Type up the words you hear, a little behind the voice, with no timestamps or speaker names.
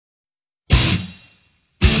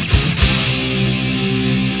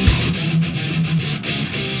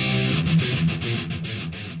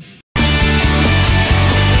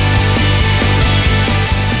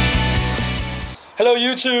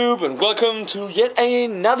YouTube, and welcome to yet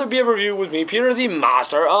another beer review with me, Peter, the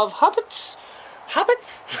master of habits.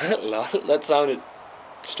 Habits? That sounded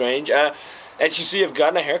strange. As you see, I've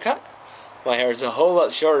gotten a haircut. My hair is a whole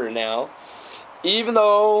lot shorter now, even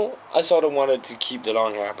though I sort of wanted to keep the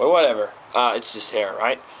long hair, but whatever. It's just hair,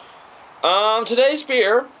 right? Today's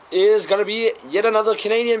beer is going to be yet another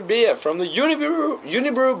Canadian beer from the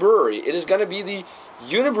Unibroue Brewery. It is going to be the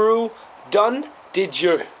Unibroue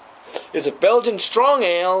Dieu. It's a Belgian strong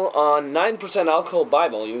ale on 9% alcohol by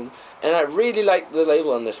volume, and I really like the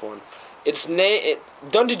label on this one.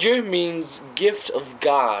 Don de Dieu means gift of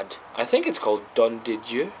God. I think it's called Don de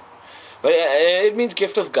Dieu, but it means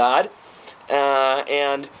gift of God,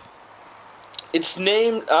 and it's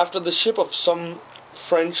named after the ship of some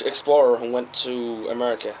French explorer who went to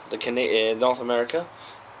America, North America.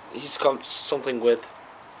 He's called something with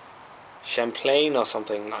Chambly or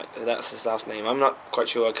something like that. That's his last name. I'm not quite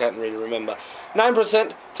sure. I can't really remember.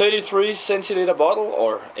 9%, 33 centiliter bottle,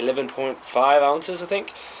 or 11.5 ounces, I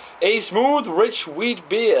think. A smooth, rich wheat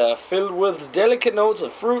beer filled with delicate notes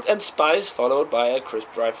of fruit and spice, followed by a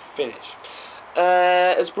crisp, dry finish.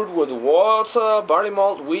 It's brewed with water, barley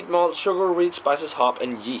malt, wheat malt, sugar, wheat, spices, hop,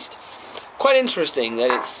 and yeast. Quite interesting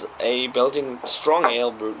that it's a Belgian strong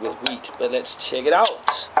ale brewed with wheat. But let's check it out.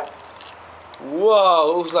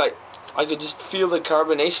 Whoa! It was like I could just feel the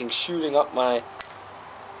carbonation shooting up my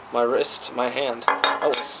wrist, my hand. That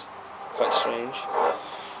was quite strange.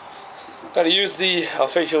 Gotta use the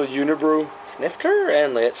official Unibroue snifter,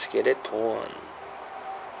 and let's get it pouring.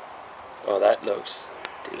 Oh, that looks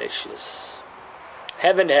delicious.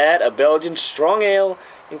 Haven't had a Belgian strong ale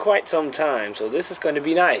in quite some time, so this is going to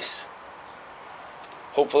be nice.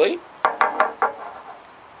 Hopefully.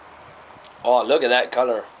 Oh, look at that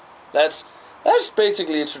color. That's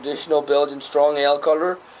basically a traditional Belgian strong ale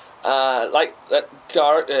color, like that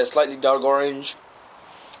dark, slightly dark orange.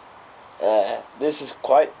 This is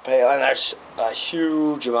quite pale, and there's a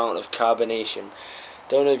huge amount of carbonation.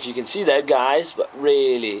 Don't know if you can see that, guys, but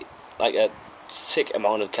really, like a sick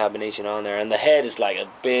amount of carbonation on there. And the head is like a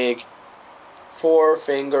big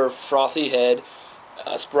 4-finger frothy head.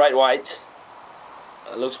 It's bright white.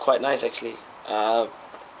 It looks quite nice, actually.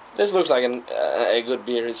 This looks like a good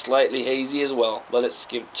beer. It's slightly hazy as well, but let's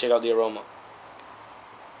check out the aroma.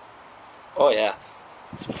 Oh yeah,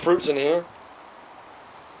 some fruits in here.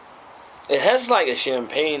 It has like a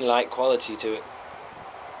champagne-like quality to it.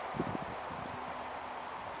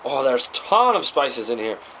 Oh, there's a ton of spices in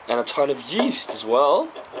here, and a ton of yeast as well,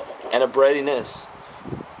 and a breadiness.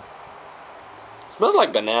 Smells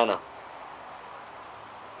like banana.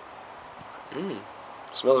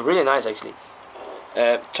 Smells really nice, actually.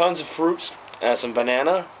 Tons of fruits, some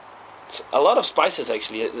banana, a lot of spices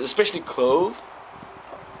actually, especially clove,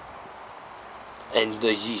 and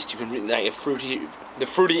the yeast. You can really like the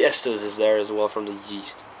fruity esters is there as well from the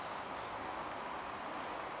yeast,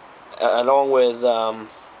 along with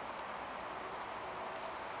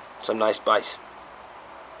some nice spice.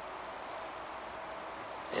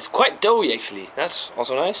 It's quite doughy actually. That's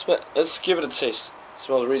also nice. But let's give it a taste. It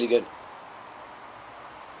smells really good.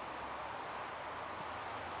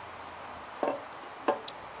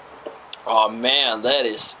 Oh man, that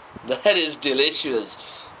is delicious.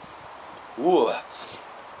 Ooh.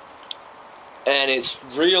 And it's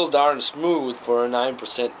real darn smooth for a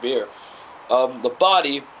 9% beer. The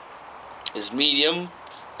body is medium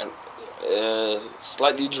and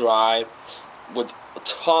slightly dry, with a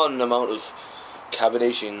ton amount of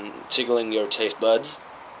carbonation tickling your taste buds.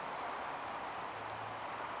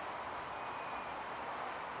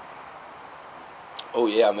 Oh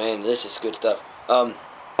yeah, man, this is good stuff.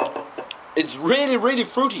 It's really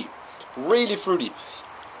fruity, really fruity.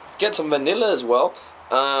 Get some vanilla as well,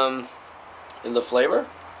 in the flavor.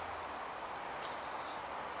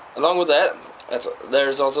 Along with that,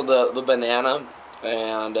 there's also the banana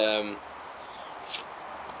and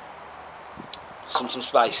some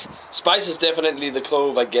spice. Spice is definitely the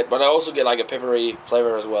clove I get, but I also get like a peppery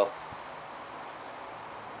flavor as well.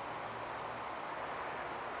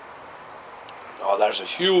 Oh, there's a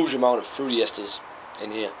huge amount of fruity esters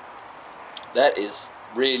in here. That is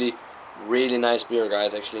really nice beer,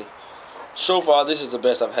 guys, actually. So far, this is the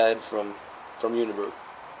best I've had from Unibroue.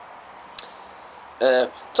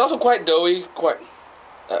 It's also quite doughy,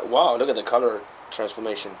 wow, look at the color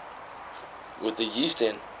transformation with the yeast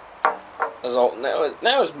in. That's all. Now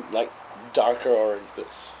it's like darker orange, but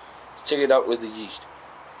let's check it out with the yeast.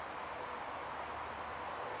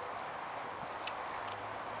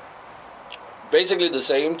 Basically the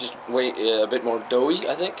same, just a bit more doughy,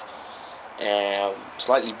 I think.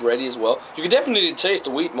 Slightly bready as well. You can definitely taste the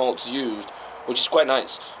wheat malts used, which is quite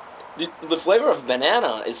nice. The flavor of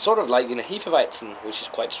banana is sort of like in a Hefeweizen, which is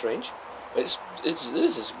quite strange. But this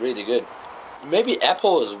is really good. Maybe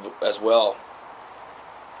apple as well.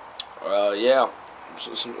 Yeah,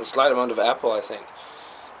 a slight amount of apple, I think.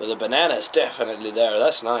 But the banana is definitely there.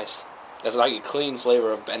 That's nice. That's like a clean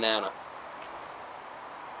flavor of banana.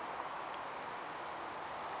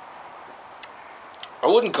 I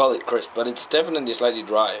wouldn't call it crisp, but it's definitely slightly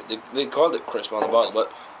dry. They called it crisp on the bottle,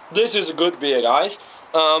 but this is a good beer, guys.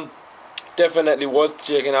 Definitely worth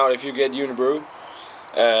checking out if you get Unibroue.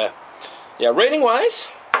 Yeah, rating wise,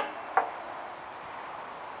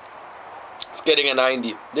 it's getting a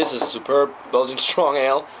 90. This is a superb Belgian strong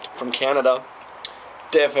ale from Canada.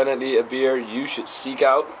 Definitely a beer you should seek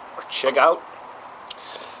out or check out.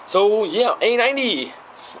 So yeah, a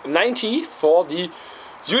 90 for the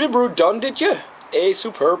Unibroue Done Did You? A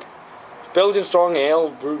superb Belgian strong ale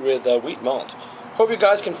brewed with wheat malt. Hope you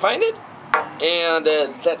guys can find it. And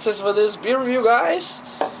that's it for this beer review, guys.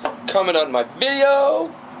 Comment on my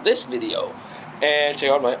video, this video, and check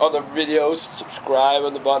out my other videos. Subscribe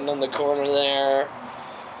on the button in the corner there.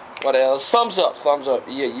 What else? Thumbs up,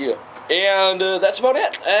 yeah. And that's about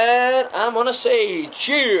it. And I'm gonna say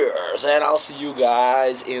cheers, and I'll see you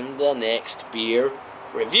guys in the next beer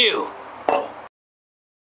review.